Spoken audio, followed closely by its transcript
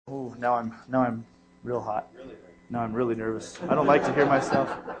Ooh, now I'm real hot. Now I'm really nervous. I don't like to hear myself.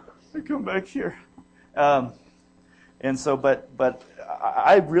 I come back here. But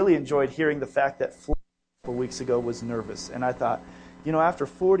I really enjoyed hearing the fact that Floyd a couple weeks ago was nervous. And I thought, after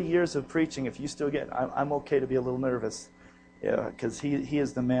 40 years of preaching, if you still I'm okay to be a little nervous. Yeah, because he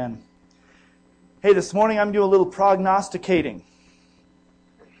is the man. Hey, this morning I'm doing a little prognosticating.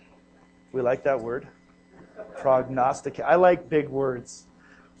 We like that word? Prognosticate. I like big words.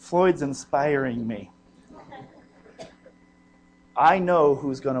 Floyd's inspiring me. I know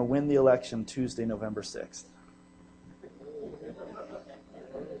who's going to win the election Tuesday, November 6th.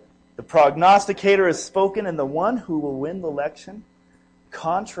 The prognosticator has spoken, and the one who will win the election,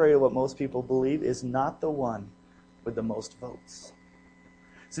 contrary to what most people believe, is not the one with the most votes.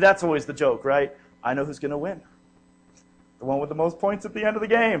 See, that's always the joke, right? I know who's going to win. The one with the most points at the end of the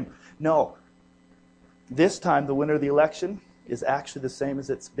game. No. This time, the winner of the election is actually the same as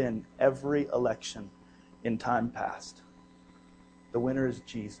it's been every election in time past. The winner is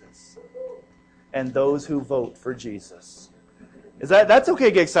Jesus. And those who vote for Jesus. That's okay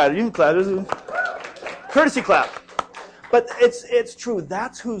to get excited. You can clap. There's a courtesy clap. But it's true.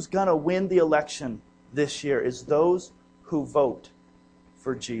 That's who's going to win the election this year, is those who vote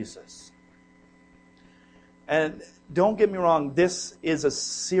for Jesus. And don't get me wrong, this is a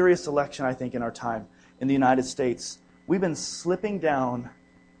serious election, I think, in our time in the United States. We've been slipping down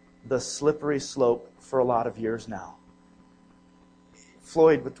the slippery slope for a lot of years now.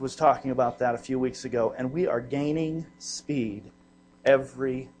 Floyd was talking about that a few weeks ago, and we are gaining speed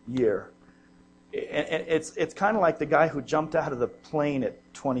every year. It's kind of like the guy who jumped out of the plane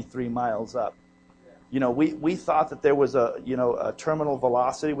at 23 miles up. We thought that there was a terminal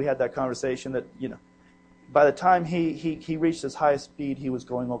velocity. We had that conversation that, by the time he reached his highest speed, he was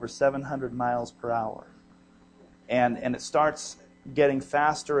going over 700 miles per hour. And it starts getting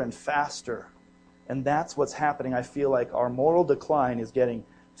faster and faster. And that's what's happening. I feel like our moral decline is getting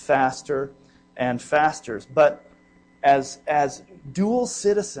faster and faster. But as dual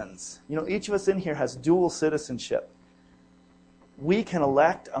citizens, each of us in here has dual citizenship. We can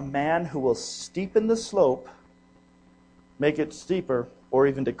elect a man who will steepen the slope, make it steeper, or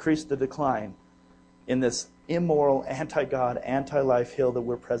even decrease the decline in this immoral, anti-God, anti-life hill that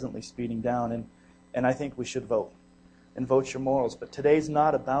we're presently speeding down. And I think we should vote. And vote your morals. But today's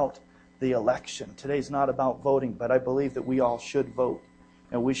not about the election. Today's not about voting. But I believe that we all should vote.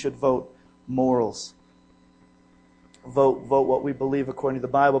 And we should vote morals. Vote what we believe according to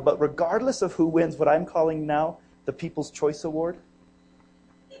the Bible. But regardless of who wins what I'm calling now the People's Choice Award,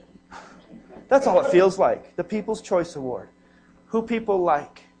 that's all it feels like. The People's Choice Award. Who people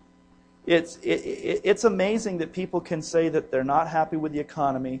like. It's amazing that people can say that they're not happy with the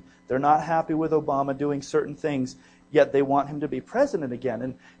economy, they're not happy with Obama doing certain things, yet they want him to be president again.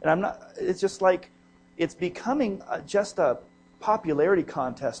 And I'm not. It's just like it's becoming just a popularity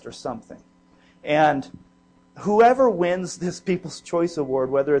contest or something. And whoever wins this People's Choice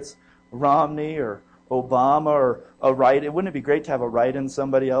Award, whether it's Romney or Obama or a right, wouldn't it be great to have a right in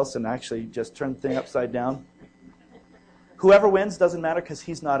somebody else and actually just turn the thing upside down? Whoever wins doesn't matter because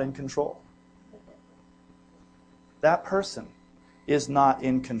he's not in control. That person is not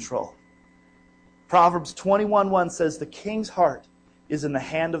in control. Proverbs 21:1 says, "The king's heart is in the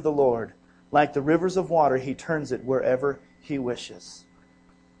hand of the Lord. Like the rivers of water, he turns it wherever he wishes."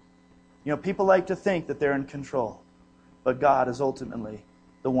 People like to think that they're in control, but God is ultimately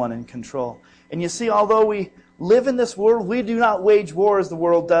the one in control. And you see, although we live in this world, we do not wage war as the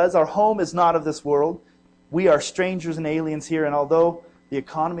world does. Our home is not of this world. We are strangers and aliens here, and although the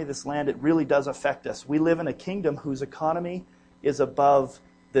economy of this land, it really does affect us. We live in a kingdom whose economy is above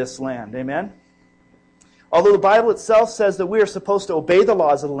this land. Amen? Although the Bible itself says that we are supposed to obey the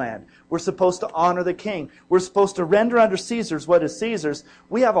laws of the land, we're supposed to honor the king, we're supposed to render unto Caesar's what is Caesar's,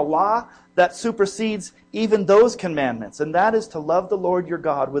 we have a law that supersedes even those commandments, and that is to love the Lord your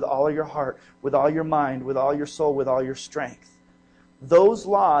God with all your heart, with all your mind, with all your soul, with all your strength. Those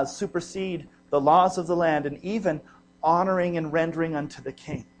laws supersede the laws of the land, and even honoring and rendering unto the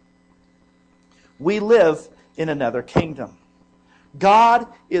king. We live in another kingdom. God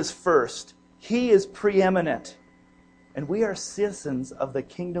is first. He is preeminent. And we are citizens of the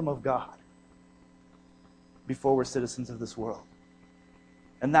kingdom of God before we're citizens of this world.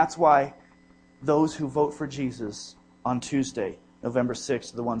 And that's why those who vote for Jesus on Tuesday, November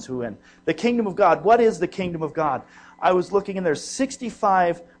 6th, are the ones who win. The kingdom of God. What is the kingdom of God? I was looking, and there's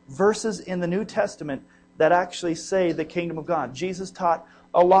 65 verses in the New Testament that actually say the kingdom of God. Jesus taught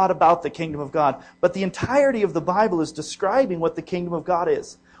a lot about the kingdom of God. But the entirety of the Bible is describing what the kingdom of God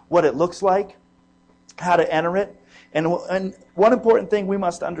is. What it looks like, how to enter it. And one important thing we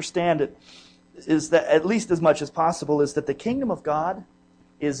must understand is that, at least as much as possible, is that the kingdom of God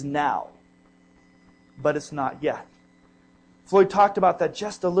is now, but it's not yet. Floyd talked about that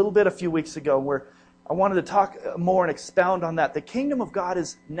just a little bit a few weeks ago, where I wanted to talk more and expound on that. The kingdom of God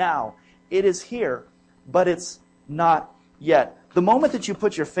is now. It is here, but it's not yet. The moment that you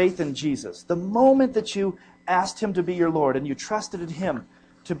put your faith in Jesus, the moment that you asked Him to be your Lord and you trusted in Him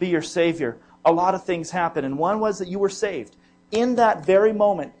to be your Savior, a lot of things happened. And one was that you were saved. In that very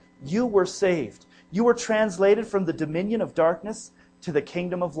moment, you were saved. You were translated from the dominion of darkness to the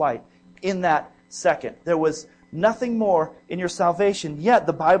kingdom of light. In that second, there was nothing more in your salvation. Yet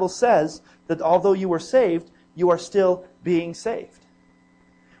the Bible says that although you were saved, you are still being saved.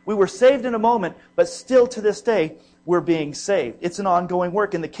 We were saved in a moment, but still to this day, we're being saved. It's an ongoing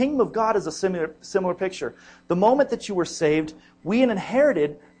work. And the kingdom of God is a similar picture. The moment that you were saved, we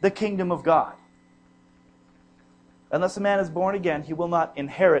inherited the kingdom of God. Unless a man is born again, he will not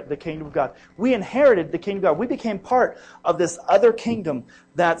inherit the kingdom of God. We inherited the kingdom of God. We became part of this other kingdom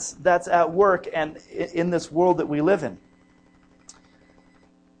that's at work and in this world that we live in.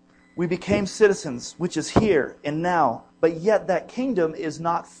 We became citizens, which is here and now. But yet that kingdom is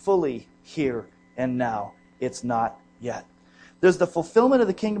not fully here and now. It's not yet. There's the fulfillment of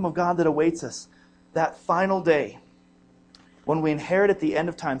the kingdom of God that awaits us. That final day when we inherit at the end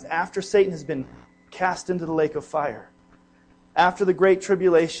of times, after Satan has been cast into the lake of fire, after the great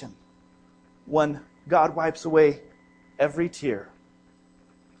tribulation, when God wipes away every tear,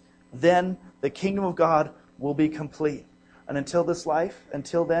 then the kingdom of God will be complete. And until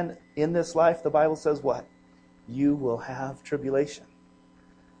then, in this life, the Bible says what? You will have tribulation.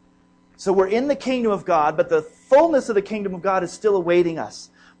 So we're in the kingdom of God, but the fullness of the kingdom of God is still awaiting us.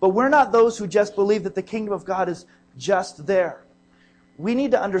 But we're not those who just believe that the kingdom of God is just there. We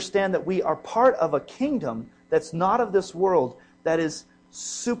need to understand that we are part of a kingdom that's not of this world, that is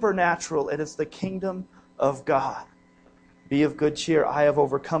supernatural. It is the kingdom of God. Be of good cheer, I have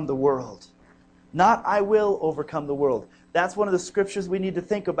overcome the world. Not I will overcome the world. That's one of the scriptures we need to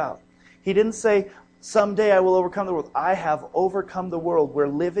think about. He didn't say, someday I will overcome the world. I have overcome the world. We're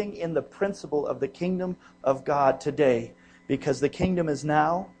living in the principle of the kingdom of God today, because the kingdom is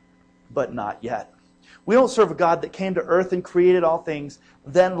now, but not yet. We don't serve a God that came to earth and created all things,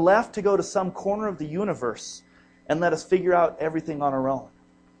 then left to go to some corner of the universe and let us figure out everything on our own.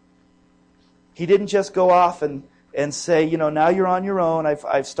 He didn't just go off and say, now you're on your own.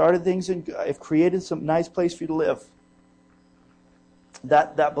 I've started things and I've created some nice place for you to live.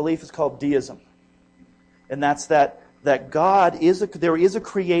 That belief is called deism. And that's that God there is a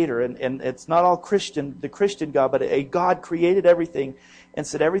creator, and it's not all Christian, the Christian God, but a God created everything and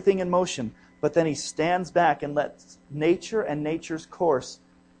set everything in motion. But then He stands back and lets nature and nature's course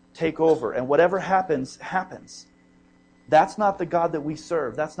take over. And whatever happens, happens. That's not the God that we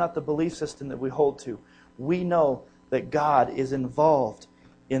serve. That's not the belief system that we hold to. We know that God is involved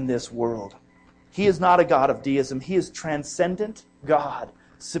in this world. He is not a God of deism. He is transcendent God,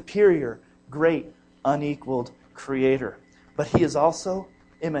 superior, great, unequaled creator. But He is also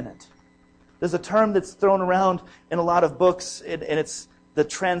immanent. There's a term that's thrown around in a lot of books, and it's the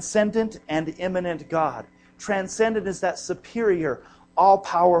transcendent and immanent God. Transcendent is that superior,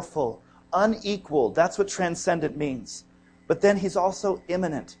 all-powerful, unequaled. That's what transcendent means. But then He's also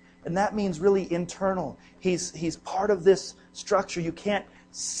immanent, and that means really internal. He's part of this structure. You can't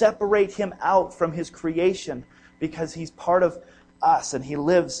separate Him out from His creation, because He's part of us, and He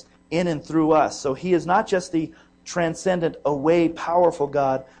lives in and through us. So He is not just the transcendent, away, powerful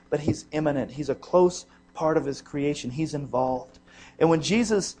God, but He's immanent. He's a close part of His creation. He's involved. And when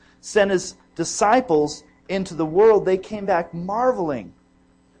Jesus sent His disciples into the world, they came back marveling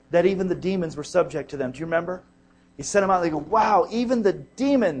that even the demons were subject to them. Do you remember? He sent them out and they go, wow, even the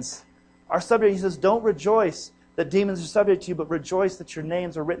demons are subject. He says, don't rejoice that demons are subject to you, but rejoice that your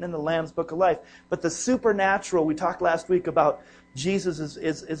names are written in the Lamb's Book of Life. But the supernatural, we talked last week about Jesus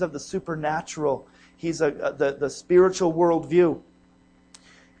is of the supernatural. He's the spiritual worldview.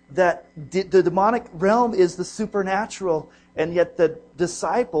 That the demonic realm is the supernatural, and yet the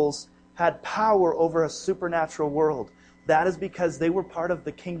disciples had power over a supernatural world. That is because they were part of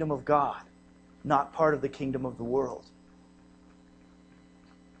the kingdom of God, not part of the kingdom of the world.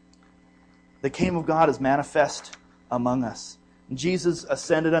 The kingdom of God is manifest among us. Jesus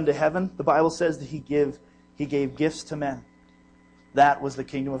ascended unto heaven. The Bible says that He gave gifts to men. That was the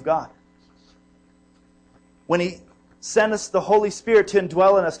kingdom of God. When He sent us the Holy Spirit to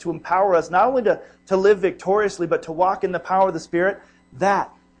indwell in us, to empower us, not only to live victoriously, but to walk in the power of the Spirit,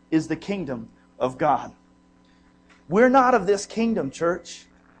 that is the kingdom of God. We're not of this kingdom, church.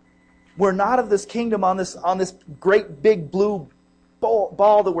 We're not of this kingdom on this great big blue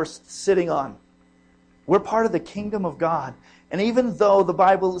ball that we're sitting on. We're part of the kingdom of God. And even though the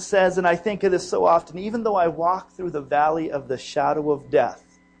Bible says, and I think of this so often, even though I walk through the valley of the shadow of death,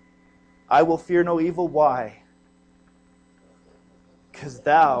 I will fear no evil. Why? Because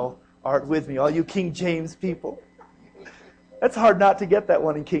thou art with me. All you King James people. That's hard not to get that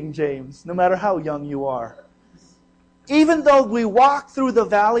one in King James, no matter how young you are. Even though we walk through the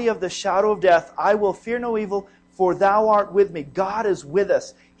valley of the shadow of death, I will fear no evil, for thou art with me. God is with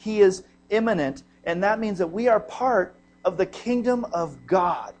us. He is immanent. And that means that we are part of the kingdom of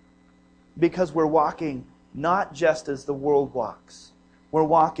God. Because we're walking not just as the world walks. We're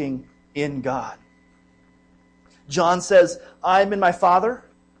walking in God. John says, I am in my Father,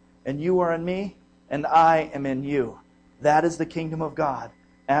 and you are in me, and I am in you. That is the kingdom of God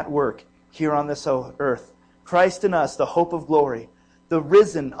at work here on this earth. Christ in us, the hope of glory. The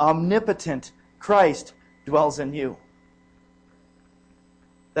risen, omnipotent Christ dwells in you.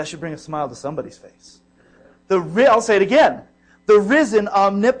 That should bring a smile to somebody's face. I'll say it again. The risen,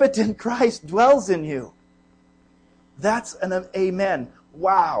 omnipotent Christ dwells in you. That's an amen.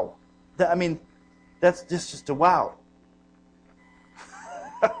 Wow. That's just a wow.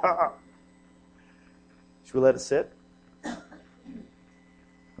 Should we let it sit? Should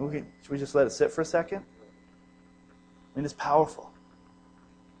we just let it sit for a second? It's powerful.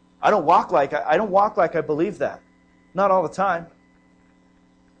 I don't walk like I believe that. Not all the time.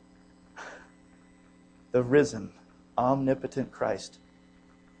 The risen, omnipotent Christ.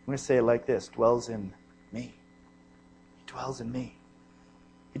 I'm going to say it like this: dwells in me. He dwells in me.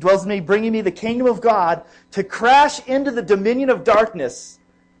 He dwells in me, bringing me the kingdom of God to crash into the dominion of darkness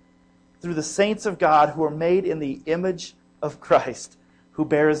through the saints of God who are made in the image of Christ, who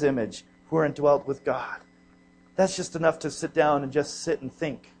bear His image, who are indwelt with God. That's just enough to sit down and just sit and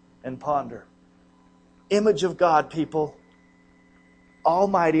think and ponder. Image of God, people.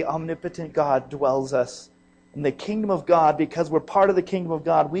 Almighty, omnipotent God dwells us in the kingdom of God. Because we're part of the kingdom of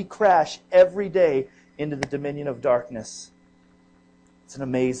God, we crash every day into the dominion of darkness. It's an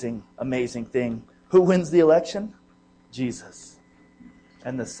amazing, amazing thing. Who wins the election? Jesus.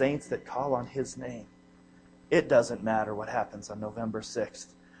 And the saints that call on His name. It doesn't matter what happens on November 6th.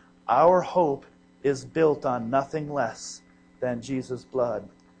 Our hope is built on nothing less than Jesus' blood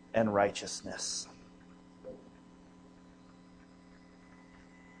and righteousness.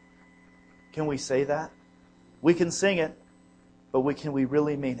 Can we say that? We can sing it, but can we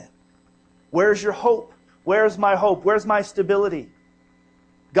really mean it? Where's your hope? Where's my hope? Where's my stability?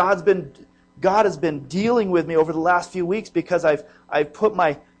 God has been dealing with me over the last few weeks because I've put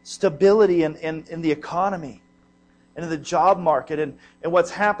my stability in the economy and in the job market and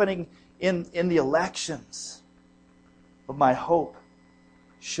what's happening in the elections. But my hope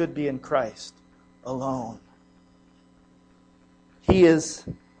should be in Christ alone. He is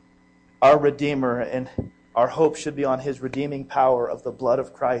our Redeemer, and our hope should be on His redeeming power of the blood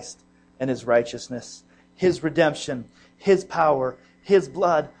of Christ and His righteousness. His redemption, His power, His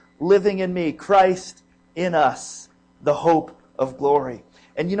blood living in me, Christ in us, the hope of glory.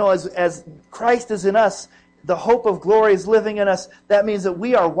 And as Christ is in us, the hope of glory is living in us. That means that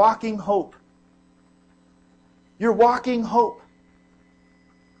we are walking hope. You're walking hope.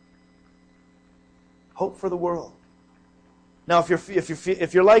 Hope for the world. Now,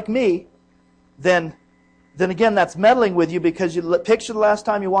 if you're like me, then again, that's meddling with you, because you picture the last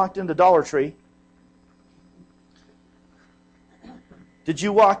time you walked into Dollar Tree. Did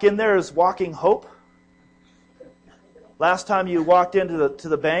you walk in there as walking hope? Last time you walked into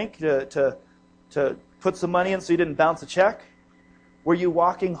the bank to put some money in so you didn't bounce a check? Were you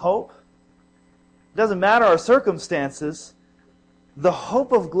walking hope? It doesn't matter our circumstances. The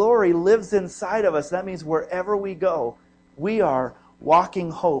hope of glory lives inside of us. That means wherever we go, we are walking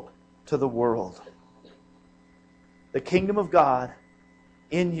hope to the world. The kingdom of God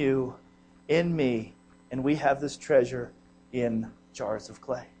in you, in me, and we have this treasure in jars of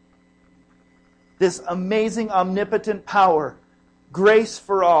clay. This amazing, omnipotent power, grace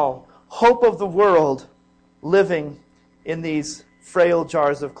for all, hope of the world, living in these frail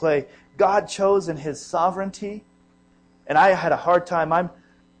jars of clay. God chose in His sovereignty, and I had a hard time.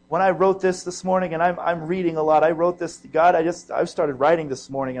 When I wrote this morning, and I'm reading a lot, I wrote this, God, I started writing this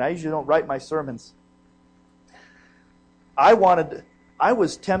morning, and I usually don't write my sermons. I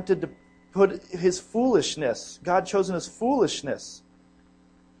was tempted to put His foolishness. God chose in His foolishness.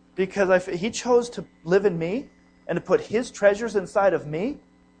 Because He chose to live in me and to put His treasures inside of me.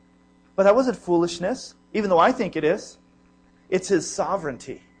 But that wasn't foolishness, even though I think it is. It's His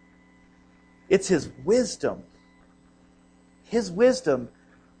sovereignty. It's His wisdom. His wisdom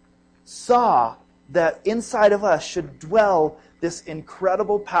saw that inside of us should dwell this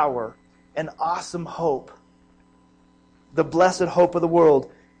incredible power and awesome hope. The blessed hope of the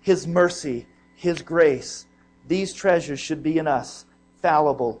world, His mercy, His grace. These treasures should be in us,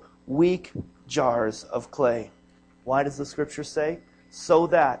 fallible, weak jars of clay. Why does the Scripture say? So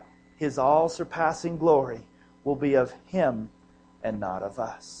that His all-surpassing glory will be of Him and not of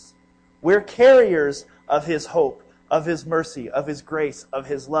us. We're carriers of His hope, of His mercy, of His grace, of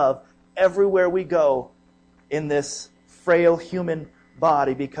His love everywhere we go in this frail human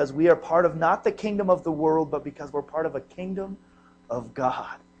body, because we are part of not the kingdom of the world, but because we're part of a kingdom of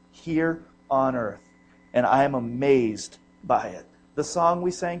God here on earth. And I am amazed by it. The song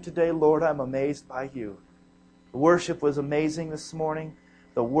we sang today, Lord, I'm amazed by you. The worship was amazing this morning.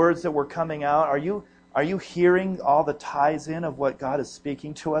 The words that were coming out, are you hearing all the ties in of what God is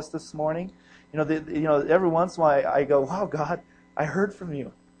speaking to us this morning? Every once in a while I go, wow, God, I heard from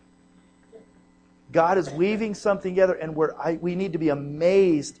you. God is weaving something together, and we need to be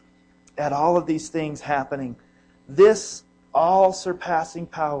amazed at all of these things happening. This all-surpassing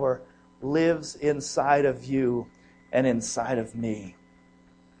power lives inside of you and inside of me,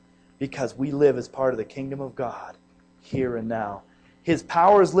 because we live as part of the kingdom of God here and now. His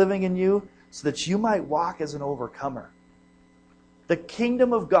power is living in you so that you might walk as an overcomer. The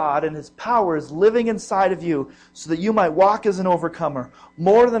kingdom of God and His power is living inside of you so that you might walk as an overcomer,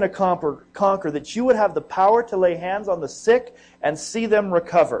 more than a conqueror, that you would have the power to lay hands on the sick and see them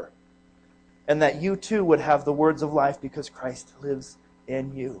recover. And that you too would have the words of life because Christ lives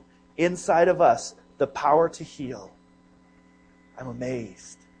in you. Inside of us, the power to heal. I'm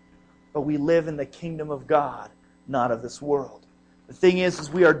amazed. But we live in the kingdom of God, not of this world. The thing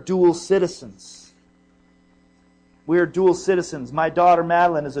is we are dual citizens. We are dual citizens. My daughter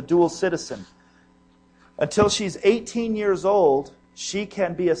Madeline is a dual citizen. Until she's 18 years old, she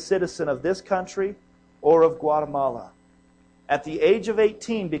can be a citizen of this country or of Guatemala. At the age of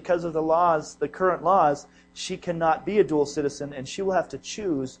 18, because of the current laws, she cannot be a dual citizen, and she will have to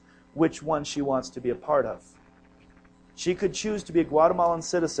choose which one she wants to be a part of. She could choose to be a Guatemalan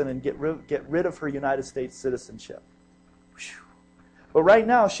citizen and get rid of her United States citizenship. But right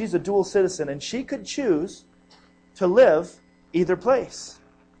now, she's a dual citizen, and she could choose to live either place.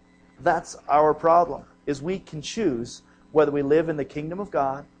 That's our problem, is we can choose whether we live in the kingdom of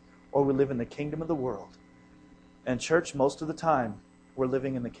God or we live in the kingdom of the world. And church, most of the time, we're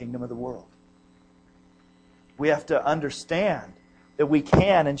living in the kingdom of the world. We have to understand that we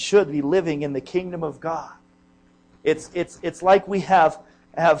can and should be living in the kingdom of God. It's like we have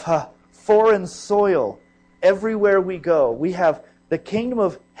foreign soil everywhere we go. We have the kingdom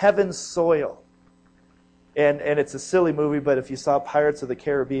of heaven's soil. And it's a silly movie, but if you saw Pirates of the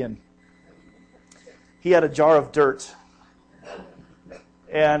Caribbean, he had a jar of dirt.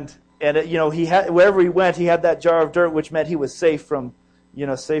 And he had, wherever he went, he had that jar of dirt, which meant he was safe from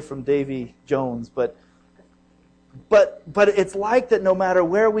Davy Jones. But it's like that no matter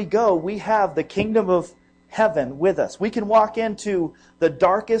where we go, we have the kingdom of heaven with us. We can walk into the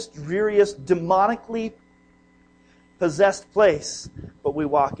darkest, dreariest, demonically possessed place, but we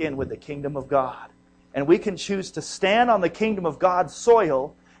walk in with the kingdom of God. And we can choose to stand on the kingdom of God's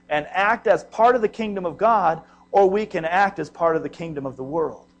soil and act as part of the kingdom of God, or we can act as part of the kingdom of the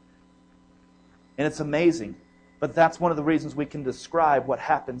world. And it's amazing. But that's one of the reasons we can describe what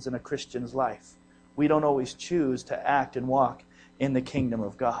happens in a Christian's life. We don't always choose to act and walk in the kingdom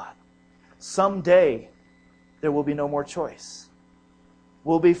of God. Someday, there will be no more choice.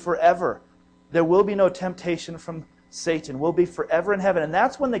 We'll be forever. There will be no temptation from Satan. We'll be forever in heaven. And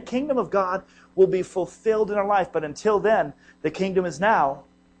that's when the kingdom of God will be fulfilled in our life. But until then, the kingdom is now,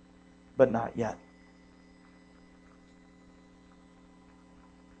 but not yet.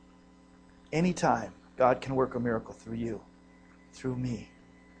 Anytime, God can work a miracle through you, through me.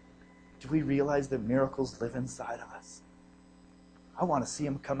 Do we realize that miracles live inside of us? I want to see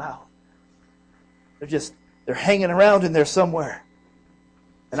them come out. They're hanging around in there somewhere.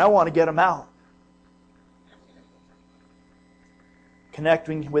 And I want to get them out.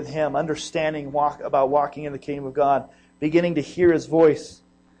 Connecting with Him, understanding about walking in the kingdom of God, beginning to hear His voice.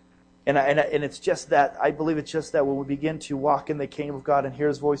 And it's just that, I believe it's just that when we begin to walk in the kingdom of God and hear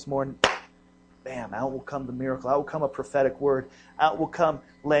His voice more, and bam, out will come the miracle. Out will come a prophetic word. Out will come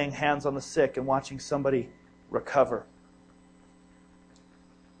laying hands on the sick and watching somebody recover.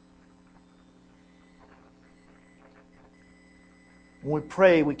 When we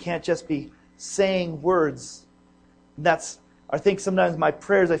pray, we can't just be saying words. I think sometimes my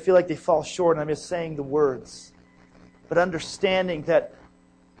prayers, I feel like they fall short and I'm just saying the words. But understanding that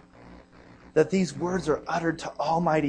these words are uttered to Almighty